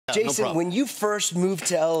Jason, no when you first moved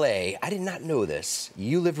to LA, I did not know this.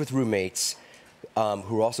 You lived with roommates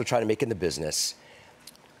who were also trying to make it in the business.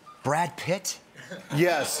 Brad Pitt?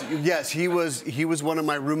 Yes, he was one of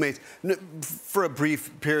my roommates for a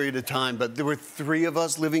brief period of time, but there were 3 of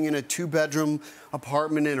us living in a 2-bedroom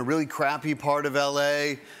apartment in a really crappy part of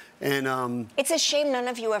LA, and it's a shame none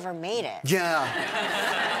of you ever made it. Yeah,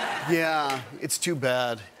 it's too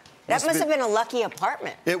bad. That must have been a lucky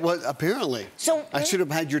apartment. It was, apparently. So I should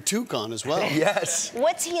have had your toque on as well. Yes.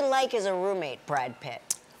 What's he like as a roommate, Brad Pitt?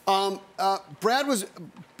 Brad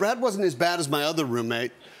wasn't as bad as my other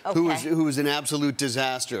roommate, who was an absolute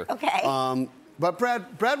disaster. Okay. But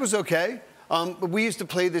Brad was okay. We used to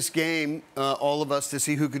play this game, all of us, to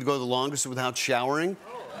see who could go the longest without showering,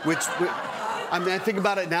 I mean, I think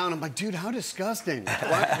about it now, and I'm like, dude, how disgusting.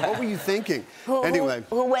 What were you thinking? Anyway.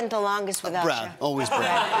 Who went the longest without Brad, showering? always Brad.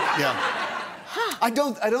 Yeah. Huh. I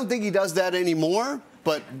don't think he does that anymore.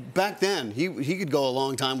 But back then, he could go a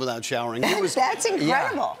long time without showering. That's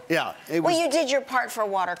incredible. Yeah. Well, you did your part for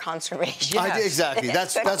water conservation. I did, exactly.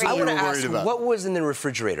 That's what we were worried about. What was in the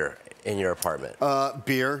refrigerator in your apartment?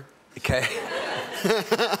 Beer. Okay.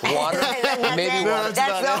 Water? Maybe water.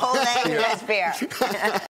 That's the whole thing. That's beer.